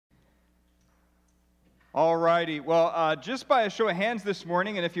All righty. Well, just by a show of hands this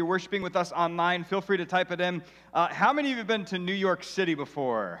morning, and if you're worshiping with us online, feel free to type it in. How many of you have been to New York City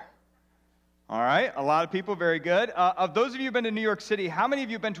before? All right, a lot of people, very good. Of those of you who have been to New York City, how many of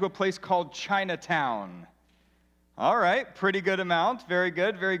you have been to a place called Chinatown? All right, pretty good amount. Very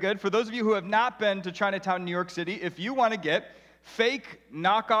good, very good. For those of you who have not been to Chinatown, New York City, if you want to get fake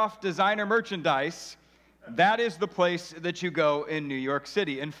knockoff designer merchandise, that is the place that you go in New York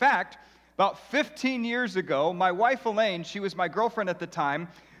City. In fact, about 15 years ago, my wife Elaine, she was my girlfriend at the time,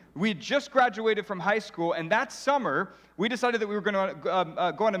 we had just graduated from high school, and that summer, we decided that we were going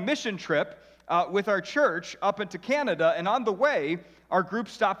to go on a mission trip with our church up into Canada, and on the way, our group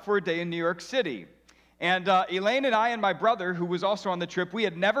stopped for a day in New York City. And Elaine and I and my brother, who was also on the trip, we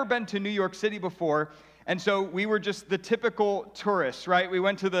had never been to New York City before, and so we were just the typical tourists, right? We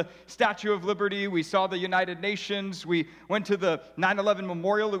went to the Statue of Liberty, we saw the United Nations, we went to the 9/11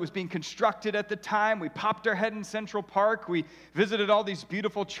 Memorial that was being constructed at the time, we popped our head in Central Park, we visited all these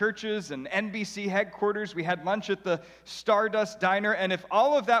beautiful churches and NBC headquarters, we had lunch at the Stardust Diner, and if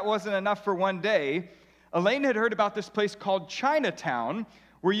all of that wasn't enough for one day, Elaine had heard about this place called Chinatown,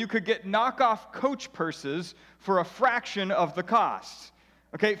 where you could get knockoff Coach purses for a fraction of the cost.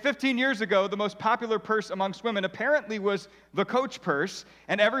 Okay, 15 years ago, the most popular purse amongst women apparently was the Coach purse,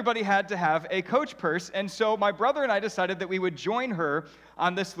 and everybody had to have a Coach purse, and so my brother and I decided that we would join her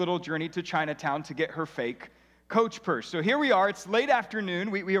on this little journey to Chinatown to get her fake Coach purse. So here we are, it's late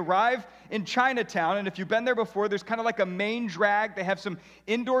afternoon, we arrive in Chinatown, and if you've been there before, there's kind of like a main drag. They have some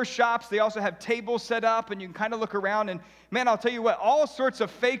indoor shops, they also have tables set up, and you can kind of look around, and man, I'll tell you what, all sorts of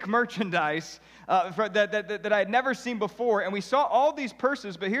fake merchandise that I had never seen before, and we saw all these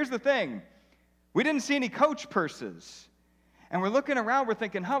purses, but here's the thing, we didn't see any Coach purses. And we're looking around, we're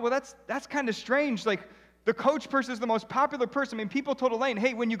thinking, well, that's kind of strange, like, the Coach purse is the most popular purse. I mean, people told Elaine,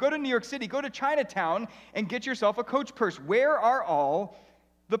 hey, when you go to New York City, go to Chinatown and get yourself a Coach purse. Where are all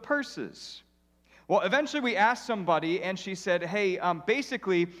the purses? Well, eventually we asked somebody, and she said, hey,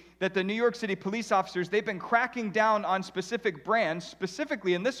 basically, that the New York City police officers, they've been cracking down on specific brands,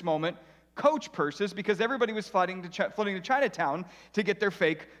 specifically in this moment, Coach purses, because everybody was flooding to Chinatown to get their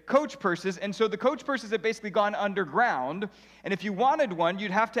fake Coach purses. And so the Coach purses had basically gone underground. And if you wanted one, you'd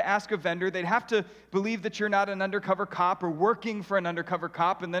have to ask a vendor. They'd have to believe that you're not an undercover cop or working for an undercover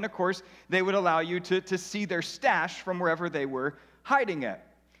cop. And then, of course, they would allow you to see their stash from wherever they were hiding it.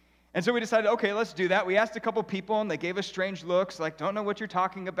 And so we decided, okay, let's do that. We asked a couple people, and they gave us strange looks, like, don't know what you're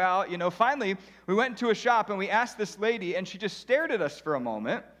talking about. You know, finally, we went into a shop, and we asked this lady, and she just stared at us for a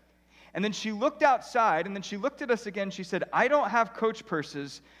moment. And then she looked outside, and then she looked at us again. She said, I don't have Coach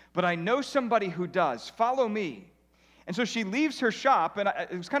purses, but I know somebody who does. Follow me. And so she leaves her shop, and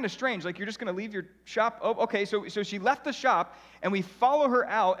it was kind of strange. Like, you're just going to leave your shop? Oh, okay. So she left the shop, and we follow her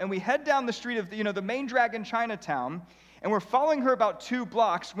out, and we head down the street of the main drag in Chinatown, and we're following her about 2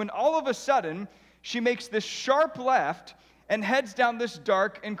 blocks when all of a sudden she makes this sharp left and heads down this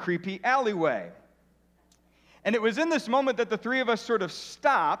dark and creepy alleyway. And it was in this moment that the three of us sort of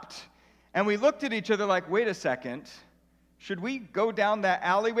stopped. And we looked at each other like, wait a second, should we go down that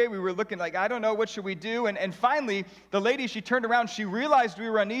alleyway? We were looking like, I don't know, what should we do? And finally, the lady, she turned around, she realized we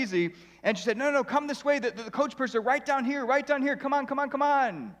were uneasy, and she said, no, come this way, the Coach purses are right down here, come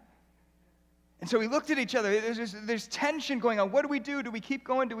on. And so we looked at each other, there's tension going on, what do we do? Do we keep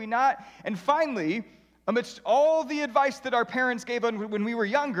going, do we not? And finally, amidst all the advice that our parents gave us when we were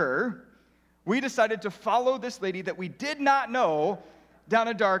younger, we decided to follow this lady that we did not know down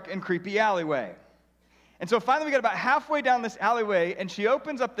a dark and creepy alleyway. And so finally we got about halfway down this alleyway, and she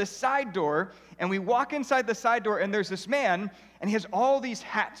opens up this side door, and we walk inside the side door, and there's this man, and he has all these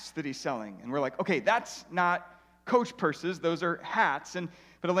hats that he's selling. And we're like, okay, that's not Coach purses, those are hats.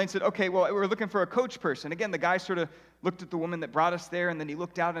 But Elaine said, okay, well, we're looking for a Coach purse. And again, the guy sort of looked at the woman that brought us there, and then he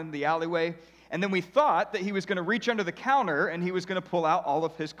looked out into the alleyway. And then we thought that he was going to reach under the counter, and he was going to pull out all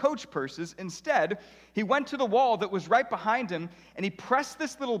of his Coach purses. Instead, he went to the wall that was right behind him, and he pressed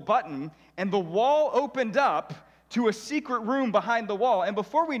this little button, and the wall opened up to a secret room behind the wall. And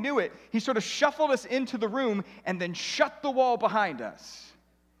before we knew it, he sort of shuffled us into the room and then shut the wall behind us.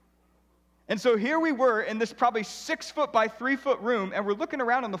 And so here we were in this probably 6-foot by 3-foot room, and we're looking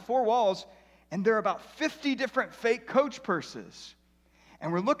around on the 4 walls, and there are about 50 different fake Coach purses.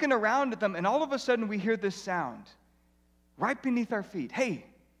 And we're looking around at them, and all of a sudden we hear this sound right beneath our feet. Hey,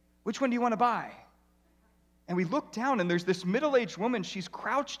 which one do you want to buy? And we look down, and there's this middle-aged woman. She's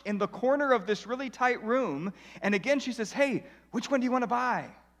crouched in the corner of this really tight room. And again, she says, hey, which one do you want to buy?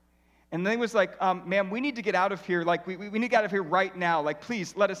 And then he was like, ma'am, we need to get out of here. Like, we need to get out of here right now. Like,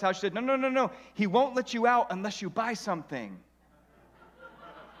 please, let us out. She said, no. He won't let you out unless you buy something.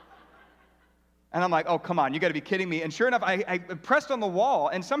 And I'm like, oh, come on, you got to be kidding me. And sure enough, I pressed on the wall,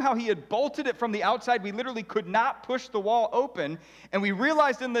 and somehow he had bolted it from the outside. We literally could not push the wall open. And we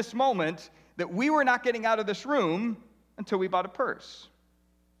realized in this moment that we were not getting out of this room until we bought a purse.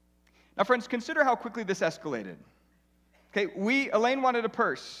 Now, friends, consider how quickly this escalated. Okay, Elaine wanted a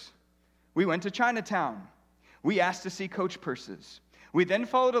purse. We went to Chinatown. We asked to see Coach purses. We then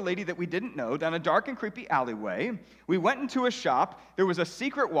followed a lady that we didn't know down a dark and creepy alleyway. We went into a shop. There was a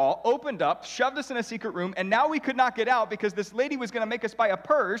secret wall, opened up, shoved us in a secret room, and now we could not get out because this lady was going to make us buy a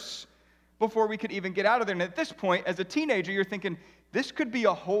purse before we could even get out of there. And at this point, as a teenager, you're thinking, this could be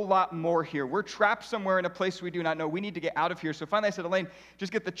a whole lot more here. We're trapped somewhere in a place we do not know. We need to get out of here. So finally I said, Elaine,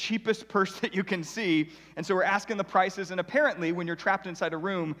 just get the cheapest purse that you can see. And so we're asking the prices. And apparently, when you're trapped inside a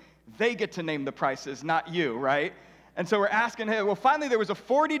room, they get to name the prices, not you, right? And so we're asking, hey, well, finally there was a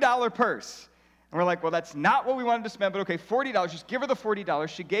 $40 purse. And we're like, well, that's not what we wanted to spend, but okay, $40, just give her the $40.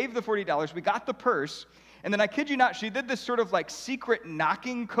 She gave the $40. We got the purse. And then I kid you not, she did this sort of like secret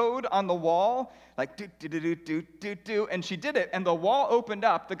knocking code on the wall, like do, do, do, do, do, do, do. And she did it, and the wall opened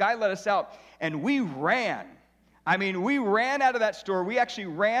up. The guy let us out, and we ran. I mean, we ran out of that store. We actually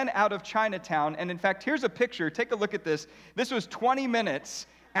ran out of Chinatown. And in fact, here's a picture. Take a look at this. This was 20 minutes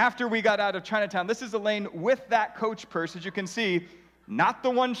after we got out of Chinatown. This is Elaine with that Coach purse. As you can see, not the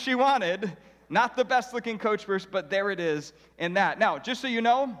one she wanted, not the best looking Coach purse, but there it is in that. Now, just so you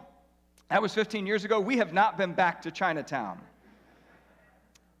know, that was 15 years ago. We have not been back to Chinatown.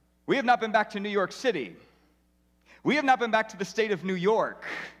 We have not been back to New York City. We have not been back to the state of New York.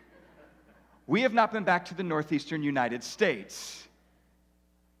 We have not been back to the northeastern United States.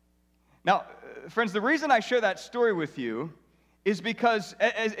 Now, friends, the reason I share that story with you is because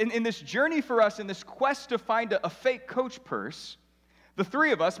in this journey for us, in this quest to find a fake Coach purse, the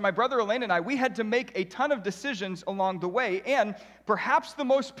three of us, my brother Elaine and I, we had to make a ton of decisions along the way, and perhaps the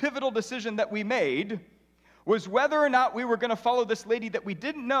most pivotal decision that we made was whether or not we were going to follow this lady that we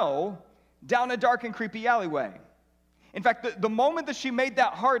didn't know down a dark and creepy alleyway. In fact, the moment that she made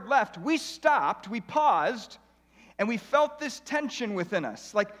that hard left, we stopped, we paused, and we felt this tension within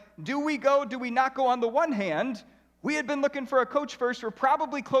us. Like, do we go, do we not go? On the one hand, we had been looking for a Coach purse for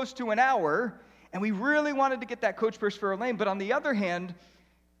probably close to an hour, and we really wanted to get that Coach purse for Elaine. But on the other hand,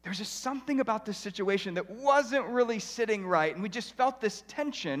 there's just something about this situation that wasn't really sitting right, and we just felt this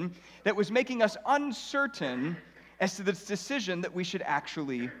tension that was making us uncertain as to this decision that we should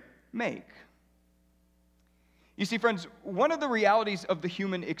actually make. You see, friends, one of the realities of the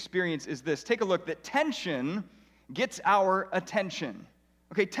human experience is this. Take a look, that tension gets our attention.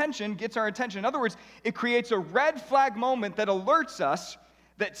 Okay, tension gets our attention. In other words, it creates a red flag moment that alerts us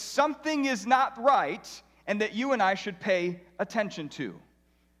that something is not right and that you and I should pay attention to.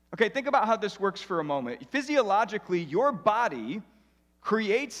 Okay, think about how this works for a moment. Physiologically, your body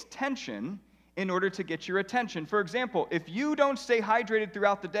creates tension in order to get your attention. For example, if you don't stay hydrated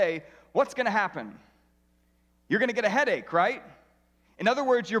throughout the day, what's going to happen? You're going to get a headache, right? In other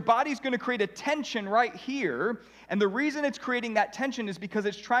words, your body's going to create a tension right here, and the reason it's creating that tension is because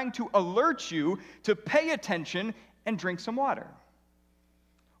it's trying to alert you to pay attention and drink some water.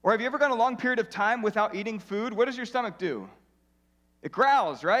 Or have you ever gone a long period of time without eating food? What does your stomach do? It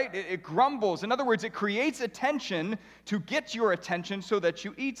growls, right? It grumbles. In other words, it creates a tension to get your attention so that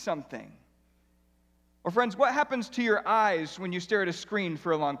you eat something. Or friends, what happens to your eyes when you stare at a screen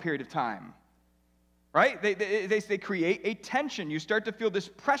for a long period of time? Right? They create a tension. You start to feel this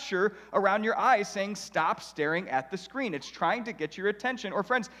pressure around your eyes saying, stop staring at the screen. It's trying to get your attention. Or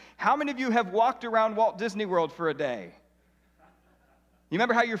friends, how many of you have walked around Walt Disney World for a day? You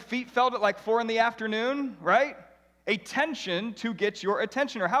remember how your feet felt at like 4 p.m, right? A tension to get your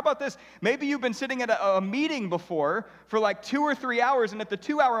attention. Or how about this? Maybe you've been sitting at a meeting before for like 2 or 3 hours, and at the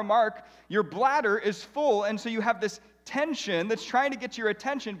 2-hour mark, your bladder is full, and so you have this tension that's trying to get your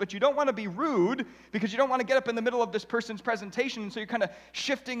attention, but you don't want to be rude because you don't want to get up in the middle of this person's presentation, and so you're kind of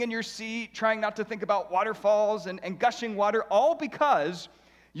shifting in your seat, trying not to think about waterfalls and gushing water, all because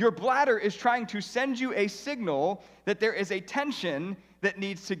your bladder is trying to send you a signal that there is a tension that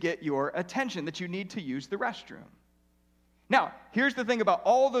needs to get your attention, that you need to use the restroom. Now, here's the thing about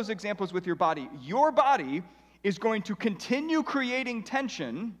all those examples with your body. Your body is going to continue creating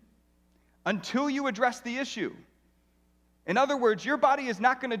tension until you address the issue. In other words, your body is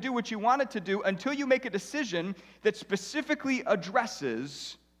not going to do what you want it to do until you make a decision that specifically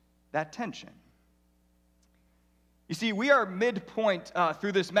addresses that tension. You see, we are midpoint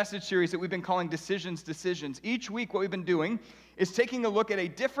through this message series that we've been calling Decisions. Each week, what we've been doing is taking a look at a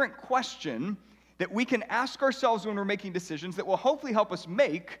different question that we can ask ourselves when we're making decisions that will hopefully help us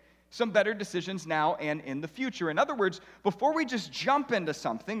make some better decisions now and in the future. In other words, before we just jump into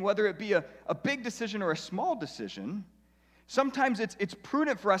something, whether it be a big decision or a small decision, sometimes it's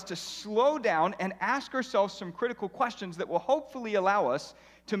prudent for us to slow down and ask ourselves some critical questions that will hopefully allow us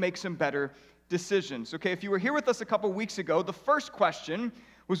to make some better decisions. Okay, if you were here with us a couple weeks ago, the first question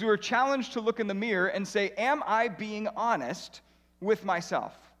was we were challenged to look in the mirror and say, am I being honest with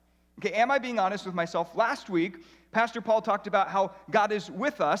myself? Okay, am I being honest with myself? Last week, Pastor Paul talked about how God is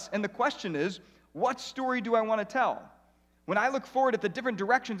with us, and the question is, what story do I want to tell? When I look forward at the different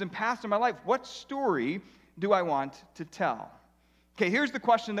directions and paths in my life, what story do I want to tell? Okay, here's the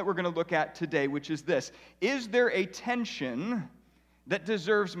question that we're going to look at today, which is this. Is there a tension that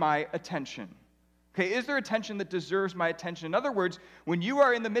deserves my attention? Okay, is there a tension that deserves my attention? In other words, when you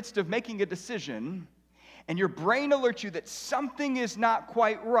are in the midst of making a decision and your brain alerts you that something is not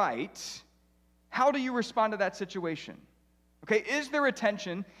quite right, how do you respond to that situation? Okay, is there a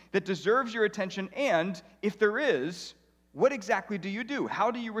tension that deserves your attention? And if there is, what exactly do you do?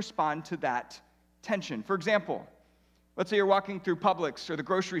 How do you respond to that tension? For example, let's say you're walking through Publix or the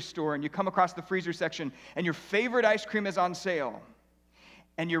grocery store and you come across the freezer section and your favorite ice cream is on sale.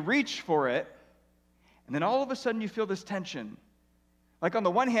 And you reach for it, and then all of a sudden you feel this tension. Like on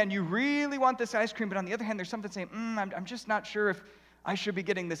the one hand, you really want this ice cream, but on the other hand, there's something saying, I'm just not sure if I should be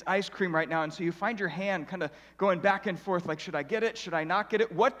getting this ice cream right now. And so you find your hand kind of going back and forth, like, should I get it? Should I not get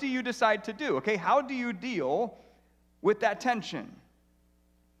it? What do you decide to do? Okay, how do you deal with that tension?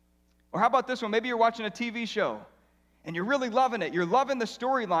 Or how about this one? Maybe you're watching a TV show, and you're really loving it. You're loving the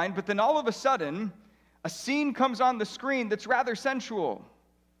storyline, but then all of a sudden, a scene comes on the screen that's rather sensual.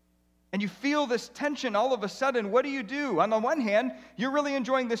 And you feel this tension all of a sudden. What do you do? On the one hand, you're really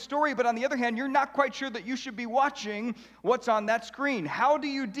enjoying this story, but on the other hand, you're not quite sure that you should be watching what's on that screen. How do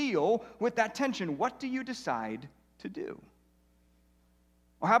you deal with that tension? What do you decide to do?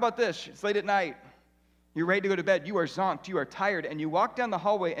 Or how about this? It's late at night. You're ready to go to bed. You are zonked. You are tired. And you walk down the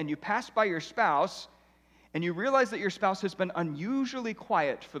hallway and you pass by your spouse and you realize that your spouse has been unusually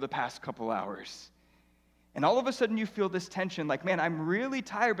quiet for the past couple hours. And all of a sudden you feel this tension, like, man, I'm really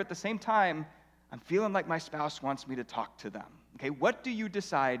tired, but at the same time, I'm feeling like my spouse wants me to talk to them. Okay, what do you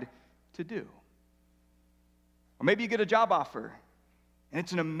decide to do? Or maybe you get a job offer, and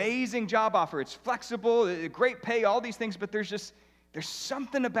it's an amazing job offer. It's flexible, great pay, all these things, but there's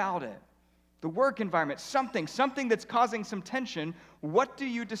something about it. The work environment, something that's causing some tension. What do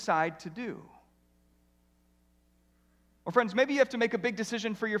you decide to do? Or friends, maybe you have to make a big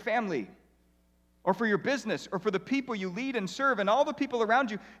decision for your family, or for your business, or for the people you lead and serve, and all the people around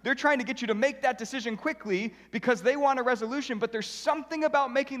you. They're trying to get you to make that decision quickly because they want a resolution, but there's something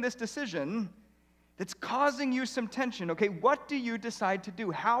about making this decision that's causing you some tension. Okay, what do you decide to do?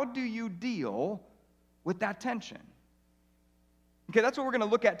 How do you deal with that tension? Okay, that's what we're going to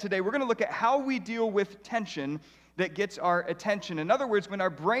look at today. We're going to look at how we deal with tension that gets our attention. In other words, when our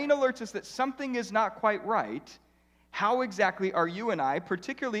brain alerts us that something is not quite right, how exactly are you and I,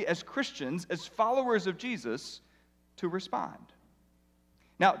 particularly as Christians, as followers of Jesus, to respond?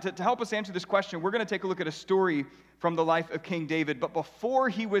 Now, to help us answer this question, we're going to take a look at a story from the life of King David. But before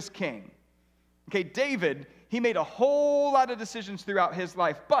he was king, okay, David, he made a whole lot of decisions throughout his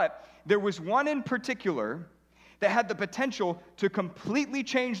life. But there was one in particular that had the potential to completely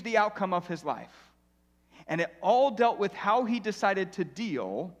change the outcome of his life. And it all dealt with how he decided to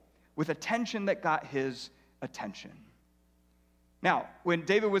deal with a tension that got his attention. Now, when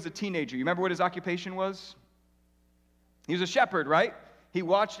David was a teenager, you remember what his occupation was? He was a shepherd, right? He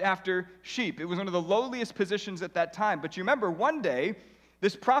watched after sheep. It was one of the lowliest positions at that time. But you remember one day,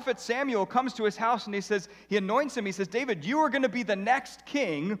 this prophet Samuel comes to his house and he anoints him. He says, David, you are going to be the next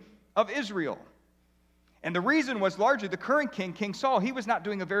king of Israel. And the reason was largely the current king, King Saul, he was not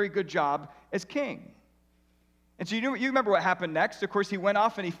doing a very good job as king. And so you remember what happened next. Of course, he went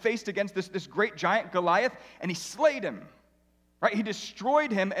off and he faced against this great giant Goliath, and he slayed him, right? He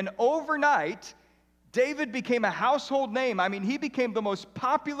destroyed him, and overnight, David became a household name. I mean, he became the most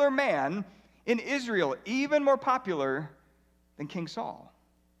popular man in Israel, even more popular than King Saul.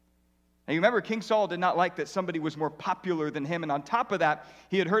 Now, you remember, King Saul did not like that somebody was more popular than him, and on top of that,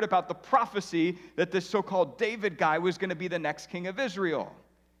 he had heard about the prophecy that this so-called David guy was going to be the next king of Israel.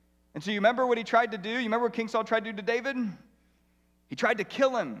 And so you remember what he tried to do? You remember what King Saul tried to do to David? He tried to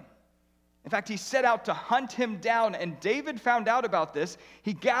kill him. In fact, he set out to hunt him down, and David found out about this.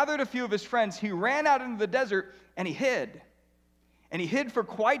 He gathered a few of his friends. He ran out into the desert, and he hid. And he hid for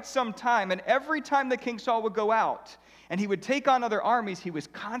quite some time, and every time that King Saul would go out and he would take on other armies, he was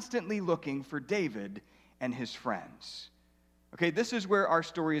constantly looking for David and his friends. Okay, this is where our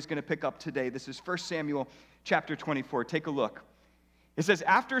story is going to pick up today. This is 1 Samuel chapter 24. Take a look. It says,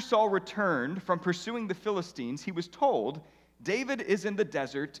 after Saul returned from pursuing the Philistines, he was told, David is in the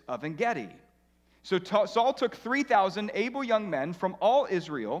desert of En-Gedi. So Saul took 3,000 able young men from all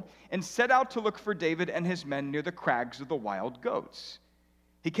Israel and set out to look for David and his men near the crags of the wild goats.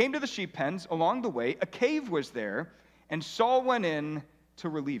 He came to the sheep pens. Along the way, a cave was there, and Saul went in to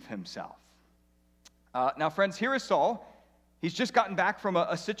relieve himself. Now, friends, here is Saul. He's just gotten back from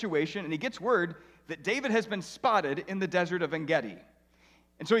a situation, and he gets word that David has been spotted in the desert of En-Gedi.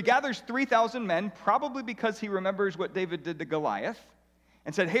 And so he gathers 3,000 men, probably because he remembers what David did to Goliath,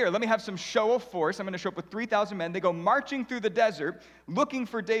 and said, here, let me have some show of force. I'm going to show up with 3,000 men. They go marching through the desert looking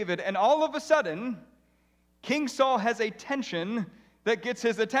for David, and all of a sudden, King Saul has a tension that gets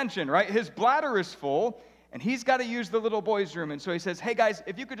his attention, right? His bladder is full, and he's got to use the little boy's room. And so he says, hey, guys,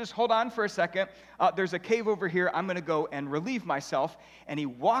 if you could just hold on for a second. There's a cave over here. I'm going to go and relieve myself. And he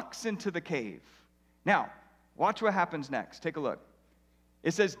walks into the cave. Now, watch what happens next. Take a look.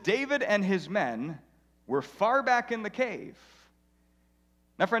 It says, David and his men were far back in the cave.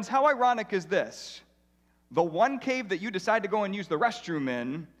 Now, friends, how ironic is this? The one cave that you decide to go and use the restroom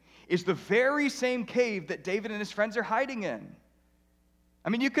in is the very same cave that David and his friends are hiding in. I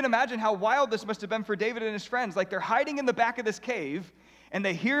mean, you can imagine how wild this must have been for David and his friends. Like, they're hiding in the back of this cave, and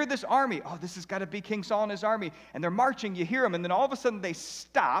they hear this army. Oh, this has got to be King Saul and his army. And they're marching, you hear them, and then all of a sudden they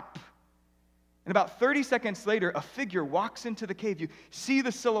stop. And about 30 seconds later, a figure walks into the cave. You see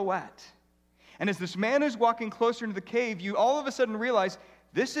the silhouette. And as this man is walking closer into the cave, you all of a sudden realize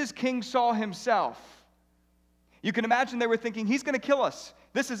this is King Saul himself. You can imagine they were thinking, he's going to kill us.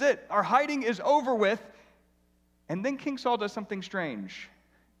 This is it. Our hiding is over with. And then King Saul does something strange.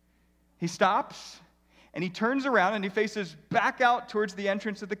 He stops, and he turns around, and he faces back out towards the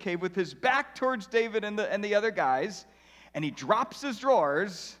entrance of the cave with his back towards David and the other guys, and he drops his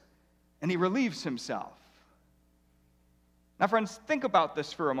drawers, and he relieves himself. Now, friends, think about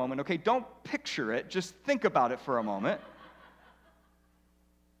this for a moment, okay? Don't picture it. Just think about it for a moment.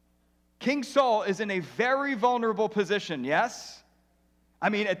 King Saul is in a very vulnerable position, yes? I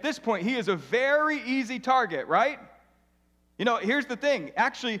mean, at this point, he is a very easy target, right? You know, here's the thing.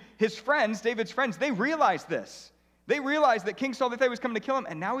 Actually, his friends, David's friends, they realized this. They realized that King Saul, they thought he was coming to kill him,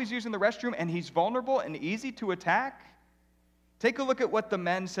 and now he's using the restroom, and he's vulnerable and easy to attack. Take a look at what the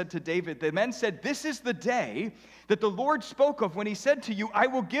men said to David. The men said, this is the day that the Lord spoke of when he said to you, I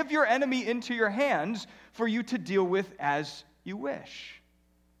will give your enemy into your hands for you to deal with as you wish.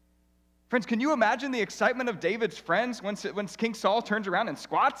 Friends, can you imagine the excitement of David's friends once King Saul turns around and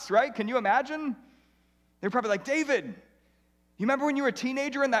squats, right? Can you imagine? They're probably like, David, you remember when you were a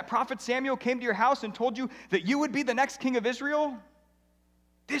teenager and that prophet Samuel came to your house and told you that you would be the next king of Israel?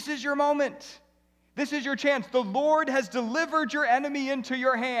 This is your moment. This is your chance. The Lord has delivered your enemy into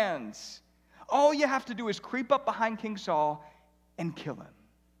your hands. All you have to do is creep up behind King Saul and kill him.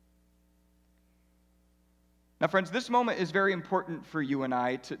 Now, friends, this moment is very important for you and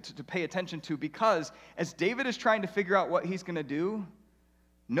I to pay attention to, because as David is trying to figure out what he's going to do,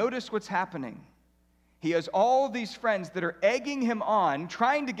 notice what's happening. He has all of these friends that are egging him on,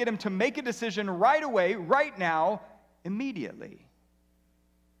 trying to get him to make a decision right away, right now, immediately.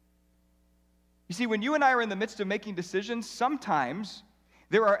 You see, when you and I are in the midst of making decisions, sometimes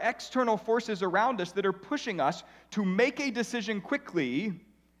there are external forces around us that are pushing us to make a decision quickly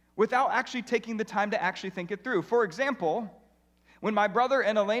without actually taking the time to actually think it through. For example, when my brother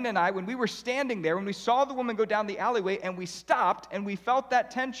and Elaine and I, when we were standing there, when we saw the woman go down the alleyway and we stopped and we felt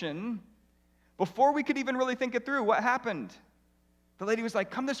that tension, before we could even really think it through, what happened? The lady was like,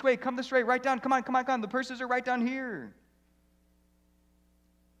 come this way, right down, come on, the purses are right down here.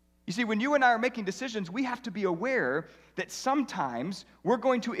 You see, when you and I are making decisions, we have to be aware that sometimes we're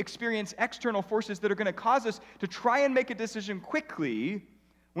going to experience external forces that are going to cause us to try and make a decision quickly,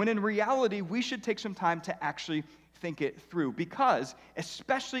 when in reality, we should take some time to actually think it through. Because,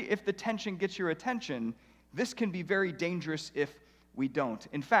 especially if the tension gets your attention, this can be very dangerous if we don't.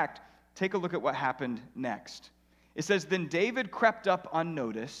 In fact, take a look at what happened next. It says, then David crept up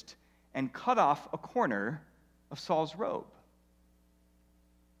unnoticed and cut off a corner of Saul's robe.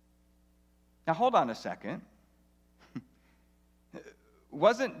 Now, hold on a second.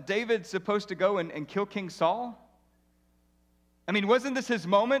 Wasn't David supposed to go and kill King Saul? I mean, wasn't this his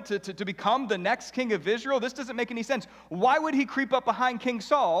moment to become the next king of Israel? This doesn't make any sense. Why would he creep up behind King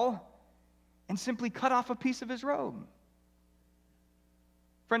Saul and simply cut off a piece of his robe?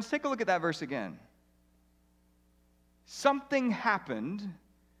 Friends, take a look at that verse again. Something happened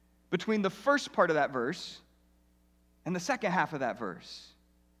between the first part of that verse and the second half of that verse.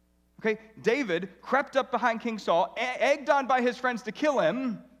 Okay, David crept up behind King Saul, egged on by his friends to kill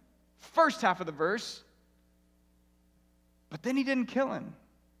him, first half of the verse. But then he didn't kill him.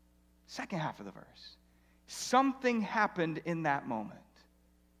 Second half of the verse. Something happened in that moment.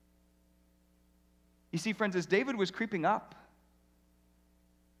 You see, friends, as David was creeping up,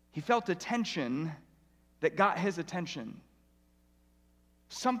 he felt a tension that got his attention.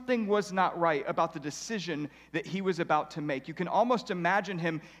 Something was not right about the decision that he was about to make. You can almost imagine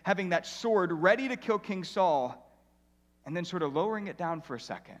him having that sword ready to kill King Saul and then sort of lowering it down for a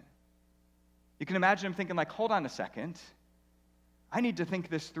second. You can imagine him thinking like, hold on a second. I need to think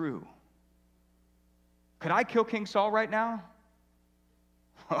this through. Could I kill King Saul right now?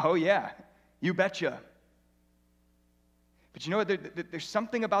 Oh yeah, you betcha. But you know what? There's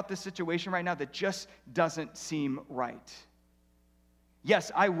something about this situation right now that just doesn't seem right.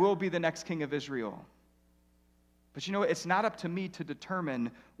 Yes, I will be the next king of Israel. But you know what? It's not up to me to determine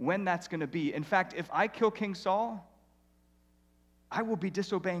when that's going to be. In fact, if I kill King Saul, I will be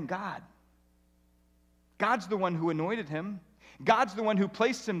disobeying God. God's the one who anointed him. God's the one who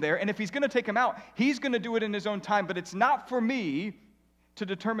placed him there. And if he's going to take him out, he's going to do it in his own time. But it's not for me to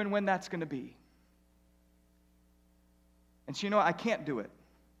determine when that's going to be. And so you know what? I can't do it.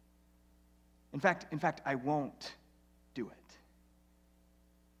 In fact, I won't do it.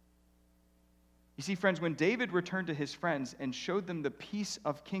 You see, friends, when David returned to his friends and showed them the piece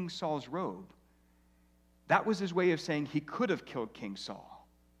of King Saul's robe, that was his way of saying he could have killed King Saul,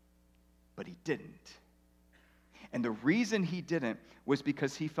 but he didn't. And the reason he didn't was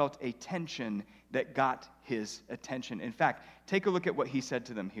because he felt a tension that got his attention. In fact, take a look at what he said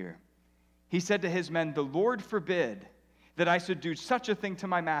to them here. He said to his men, "The Lord forbid that I should do such a thing to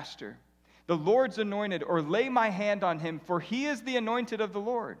my master, the Lord's anointed, or lay my hand on him, for he is the anointed of the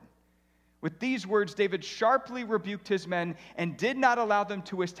Lord." With these words, David sharply rebuked his men and did not allow them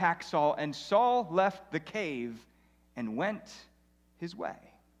to attack Saul. And Saul left the cave and went his way.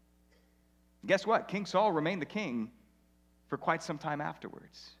 Guess what? King Saul remained the king for quite some time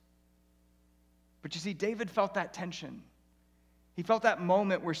afterwards. But you see, David felt that tension. He felt that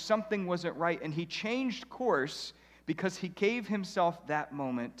moment where something wasn't right, and he changed course because he gave himself that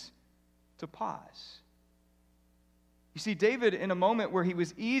moment to pause. You see, David, in a moment where he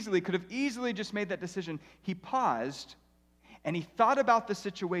could have easily just made that decision, he paused and he thought about the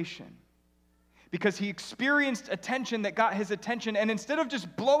situation because he experienced a tension that got his attention. And instead of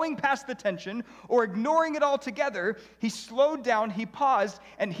just blowing past the tension or ignoring it altogether, he slowed down, he paused,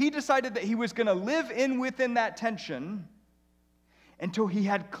 and he decided that he was going to live within that tension until he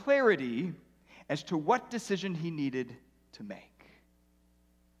had clarity as to what decision he needed to make.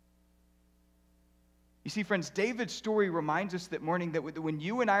 You see, friends, David's story reminds us that morning that when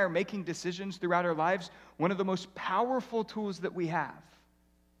you and I are making decisions throughout our lives, one of the most powerful tools that we have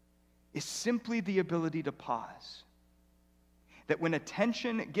is simply the ability to pause. That when a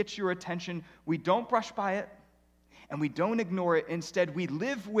tension gets your attention, we don't brush by it and we don't ignore it. Instead, we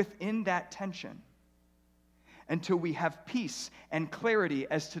live within that tension until we have peace and clarity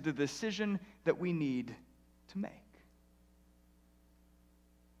as to the decision that we need to make.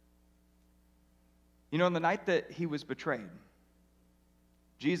 You know, on the night that he was betrayed,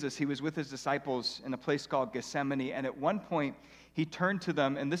 Jesus, he was with his disciples in a place called Gethsemane, and at one point, he turned to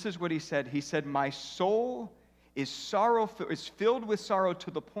them, and this is what he said. He said, "My soul is filled with sorrow to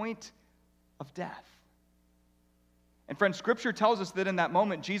the point of death." And friends, Scripture tells us that in that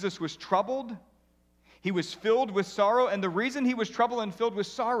moment, Jesus was troubled, he was filled with sorrow, and the reason he was troubled and filled with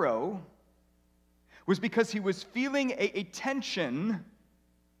sorrow was because he was feeling a tension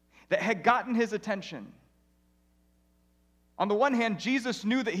that had gotten his attention. On the one hand, Jesus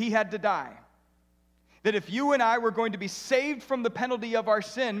knew that he had to die. That if you and I were going to be saved from the penalty of our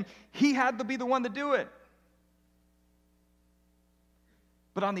sin, he had to be the one to do it.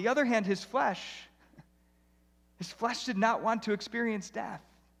 But on the other hand, his flesh did not want to experience death.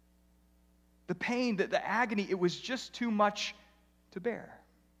 The pain, the agony, it was just too much to bear.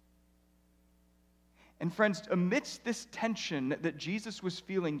 And friends, amidst this tension that Jesus was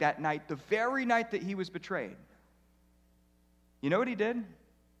feeling that night, the very night that he was betrayed, you know what he did?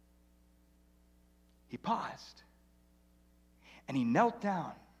 He paused, and he knelt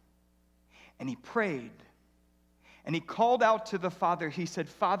down, and he prayed, and he called out to the Father. He said,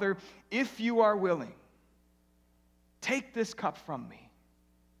 "Father, if you are willing, take this cup from me."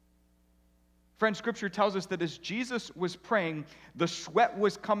 Friends, Scripture tells us that as Jesus was praying, the sweat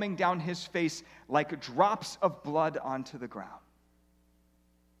was coming down his face like drops of blood onto the ground.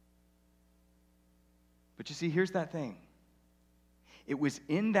 But you see, here's that thing. It was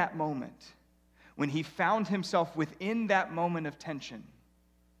in that moment, when he found himself within that moment of tension,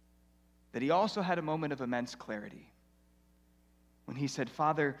 that he also had a moment of immense clarity. When he said,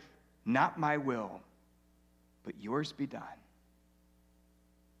 "Father, not my will, but yours be done.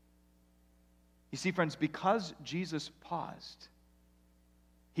 You see, friends, because Jesus paused,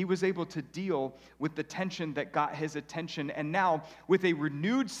 he was able to deal with the tension that got his attention, and now, with a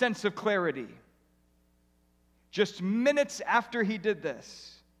renewed sense of clarity, just minutes after he did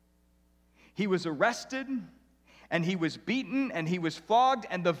this, he was arrested, and he was beaten, and he was flogged,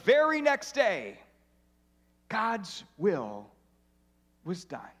 and the very next day, God's will was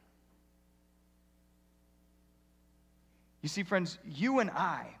done. You see, friends, you and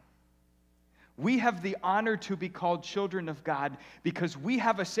I, we have the honor to be called children of God because we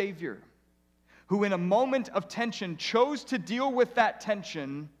have a Savior who, in a moment of tension, chose to deal with that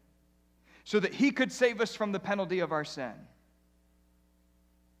tension so that he could save us from the penalty of our sin.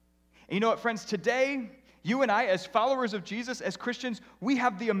 And you know what, friends? Today, you and I, as followers of Jesus, as Christians, we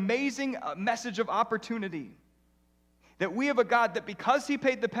have the amazing message of opportunity that we have a God that, because he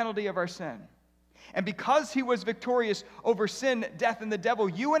paid the penalty of our sin, and because he was victorious over sin, death, and the devil,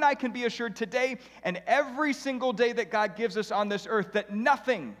 you and I can be assured today and every single day that God gives us on this earth that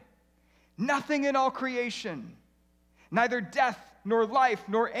nothing in all creation, neither death, nor life,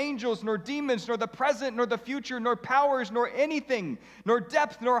 nor angels, nor demons, nor the present, nor the future, nor powers, nor anything, nor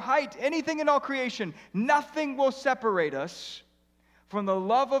depth, nor height, anything in all creation, nothing will separate us from the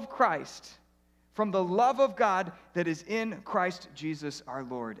love of Christ, from the love of God that is in Christ Jesus our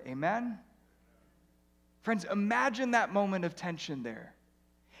Lord. Amen? Friends, imagine that moment of tension there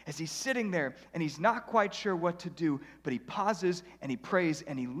as he's sitting there and he's not quite sure what to do, but he pauses and he prays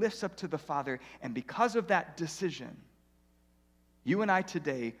and he lifts up to the Father. And because of that decision, you and I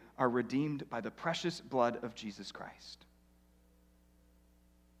today are redeemed by the precious blood of Jesus Christ.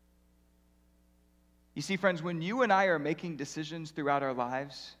 You see, friends, when you and I are making decisions throughout our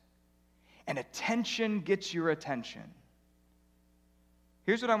lives and a tension gets your attention,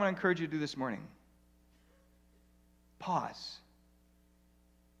 here's what I want to encourage you to do this morning. Pause.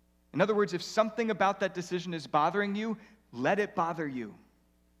 In other words, if something about that decision is bothering you, let it bother you.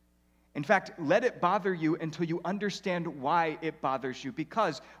 In fact, let it bother you until you understand why it bothers you,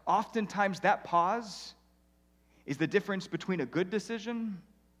 because oftentimes that pause is the difference between a good decision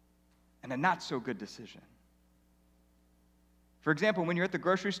and a not so good decision. For example, when you're at the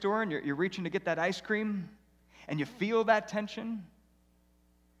grocery store and you're reaching to get that ice cream and you feel that tension,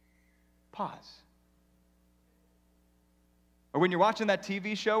 pause. Or when you're watching that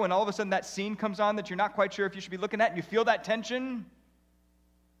TV show and all of a sudden that scene comes on that you're not quite sure if you should be looking at and you feel that tension,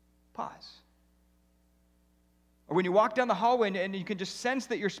 pause. Or when you walk down the hallway and you can just sense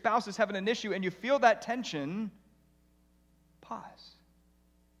that your spouse is having an issue and you feel that tension, pause.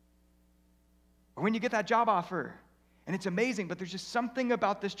 Or when you get that job offer and it's amazing, but there's just something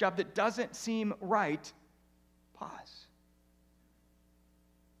about this job that doesn't seem right, pause.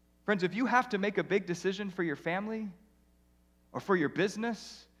 Friends, if you have to make a big decision for your family, or for your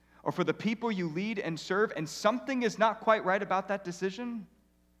business, or for the people you lead and serve, and something is not quite right about that decision,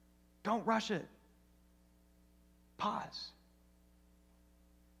 don't rush it. Pause.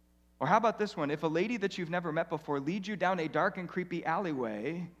 Or how about this one? If a lady that you've never met before leads you down a dark and creepy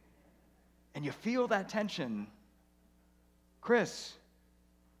alleyway, and you feel that tension, Chris,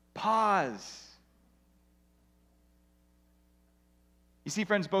 pause. You see,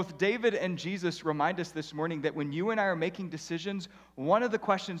 friends, both David and Jesus remind us this morning that when you and I are making decisions, one of the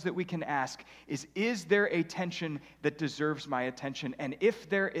questions that we can ask is there a tension that deserves my attention? And if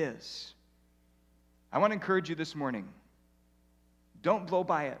there is, I want to encourage you this morning, don't blow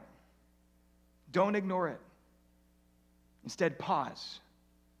by it. Don't ignore it. Instead, pause,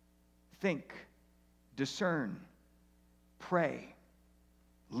 think, discern, pray,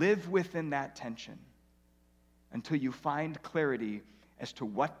 live within that tension until you find clarity as to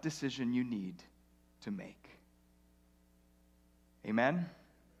what decision you need to make. Amen?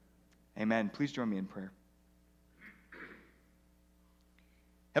 Amen. Please join me in prayer.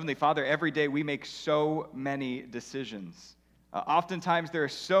 Heavenly Father, every day we make so many decisions. Oftentimes there are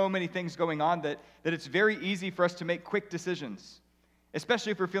so many things going on that it's very easy for us to make quick decisions,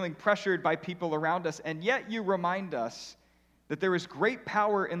 especially if we're feeling pressured by people around us. And yet you remind us that there is great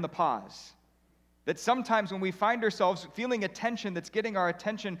power in the pause. That sometimes when we find ourselves feeling a tension that's getting our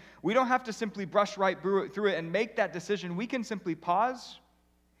attention, we don't have to simply brush right through it and make that decision. We can simply pause,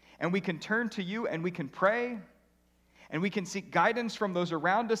 and we can turn to you, and we can pray, and we can seek guidance from those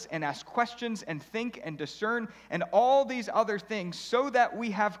around us and ask questions and think and discern and all these other things so that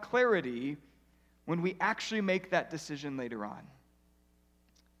we have clarity when we actually make that decision later on.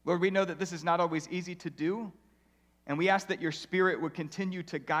 Lord, we know that this is not always easy to do. And we ask that your Spirit would continue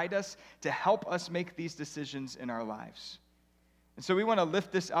to guide us, to help us make these decisions in our lives. And so we want to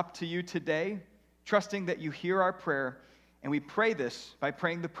lift this up to you today, trusting that you hear our prayer, and we pray this by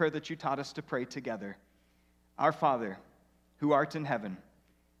praying the prayer that you taught us to pray together. Our Father, who art in heaven,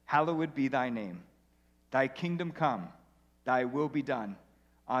 hallowed be thy name. Thy kingdom come, thy will be done,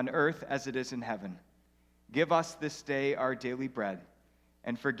 on earth as it is in heaven. Give us this day our daily bread,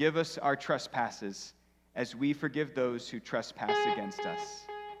 and forgive us our trespasses, as we forgive those who trespass against us.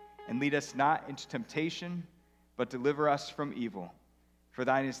 And lead us not into temptation, but deliver us from evil. For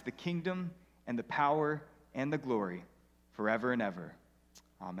thine is the kingdom, and the power, and the glory, forever and ever.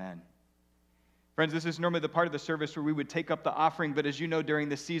 Amen. Friends, this is normally the part of the service where we would take up the offering, but as you know, during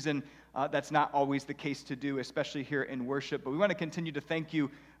this season, that's not always the case to do, especially here in worship. But we want to continue to thank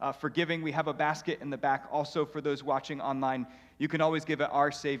you for giving. We have a basket in the back also for those watching online. You can always give at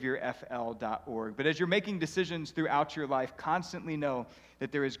oursaviorfl.org. But as you're making decisions throughout your life, constantly know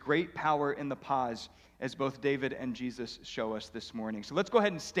that there is great power in the pause, as both David and Jesus show us this morning. So let's go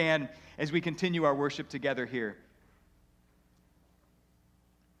ahead and stand as we continue our worship together here.